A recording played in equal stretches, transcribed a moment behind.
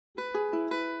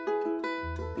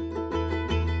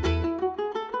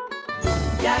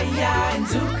YaYa and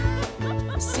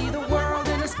Zouk see the world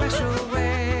in a special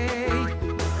way.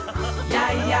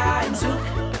 YaYa and Zouk,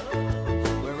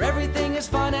 where everything is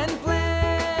fun and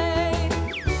play.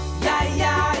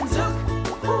 YaYa and Zouk,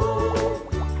 ooh.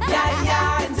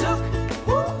 YaYa and Zouk,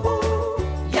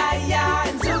 ooh. YaYa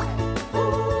and Zouk,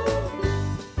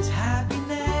 ooh. It's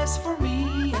happiness for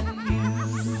me and you.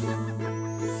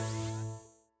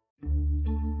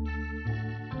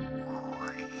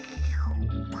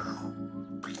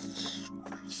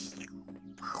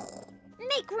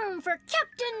 Make room for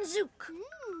Captain Zouk.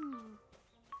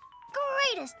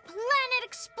 Greatest planet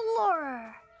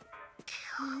explorer.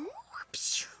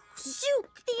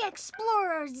 Zouk the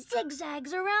explorer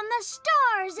zigzags around the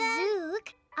stars and...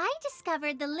 Zouk, I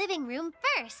discovered the living room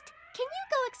first. Can you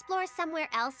go explore somewhere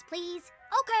else, please?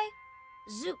 Okay.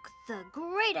 Zouk the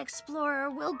great explorer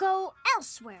will go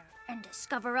elsewhere and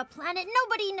discover a planet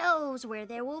nobody knows where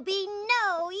there will be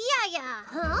no YaYa.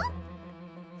 Huh?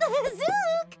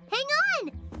 Zouk, hang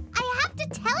on! I have to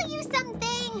tell you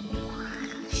something!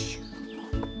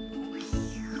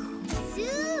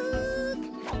 Zouk!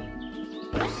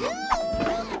 Zouk!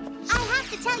 I have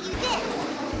to tell you this!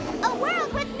 A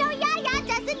world with no YaYa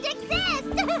doesn't exist!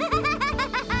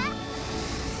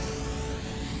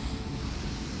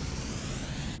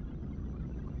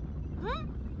 Huh?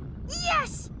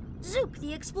 Yes! Zouk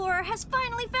the explorer has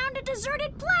finally found a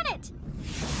deserted planet!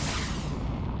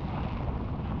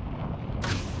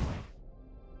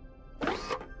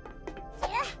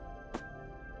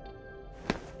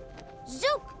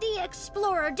 Zouk the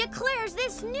explorer declares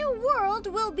this new world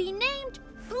will be named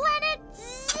Planet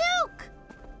Zouk!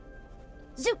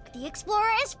 Zouk the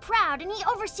explorer is proud and he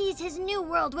oversees his new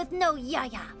world with no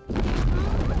YaYa.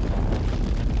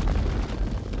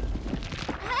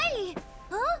 Hey!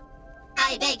 Huh?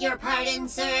 I beg your pardon,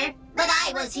 sir, but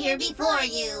I was here before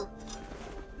you.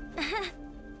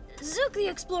 Zouk the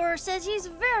explorer says he's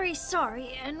very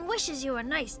sorry and wishes you a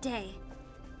nice day.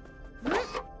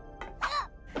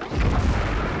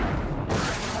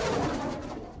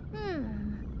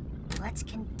 Let's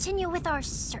continue with our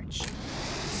search.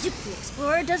 Zouk the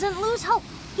explorer doesn't lose hope.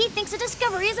 He thinks a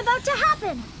discovery is about to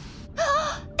happen.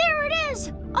 There it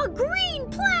is! A green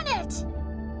planet!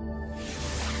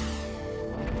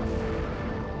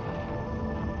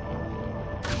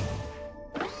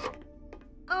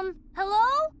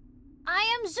 Hello? I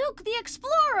am Zouk the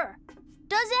explorer.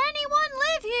 Does anyone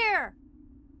live here?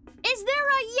 Is there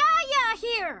a YaYa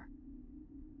here?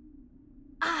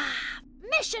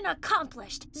 Mission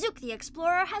accomplished! Zouk the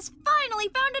explorer has finally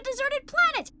found a deserted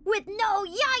planet with no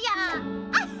YaYa!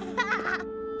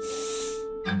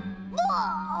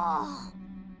 Whoa!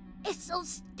 It's so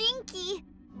stinky.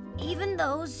 Even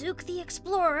though Zouk the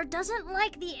explorer doesn't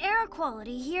like the air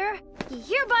quality here, he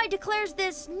hereby declares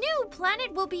this new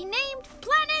planet will be named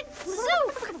Planet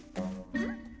Zouk!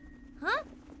 Huh?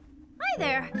 Hi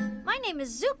there. My name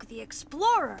is Zouk the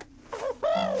explorer.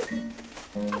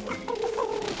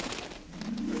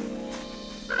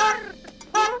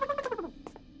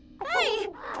 Hey!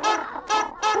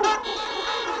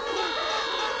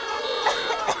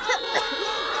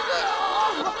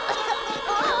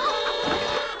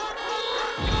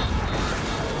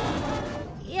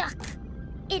 Yuck!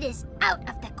 It is out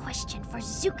of the question for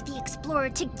Zouk the explorer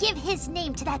to give his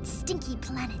name to that stinky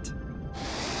planet.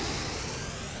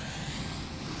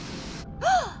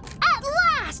 At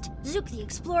last! Zouk the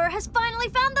explorer has finally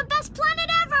found the best planet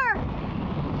ever!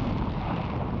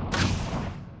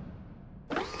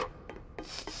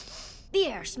 The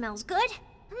air smells good.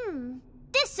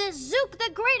 This is Zouk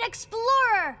the Great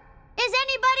Explorer. Is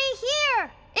anybody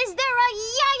here? Is there a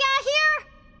YaYa here?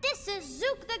 This is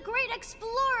Zouk the Great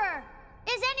Explorer.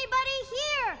 Is anybody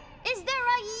here? Is there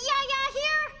a YaYa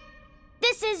here?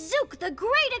 This is Zouk the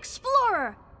Great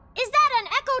Explorer. Is that an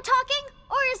echo talking,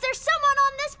 or is there someone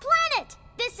on this planet?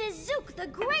 This is Zouk the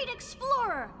Great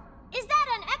Explorer. Is that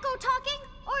an echo talking,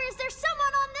 or is there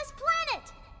someone on this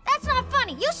planet? That's not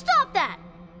funny. You stop that.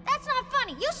 That's not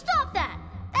funny. You stop that.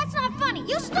 That's not funny.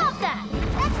 You stop that.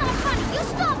 That's not funny. You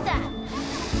stop that.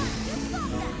 You stop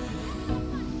that.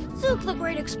 Zouk the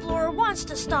Great Explorer wants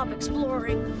to stop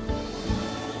exploring.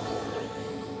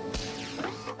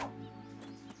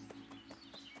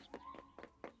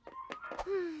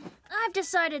 I've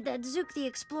decided that Zouk the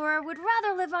Explorer would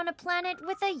rather live on a planet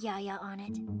with a YaYa on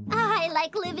it. I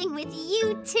like living with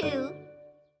you too.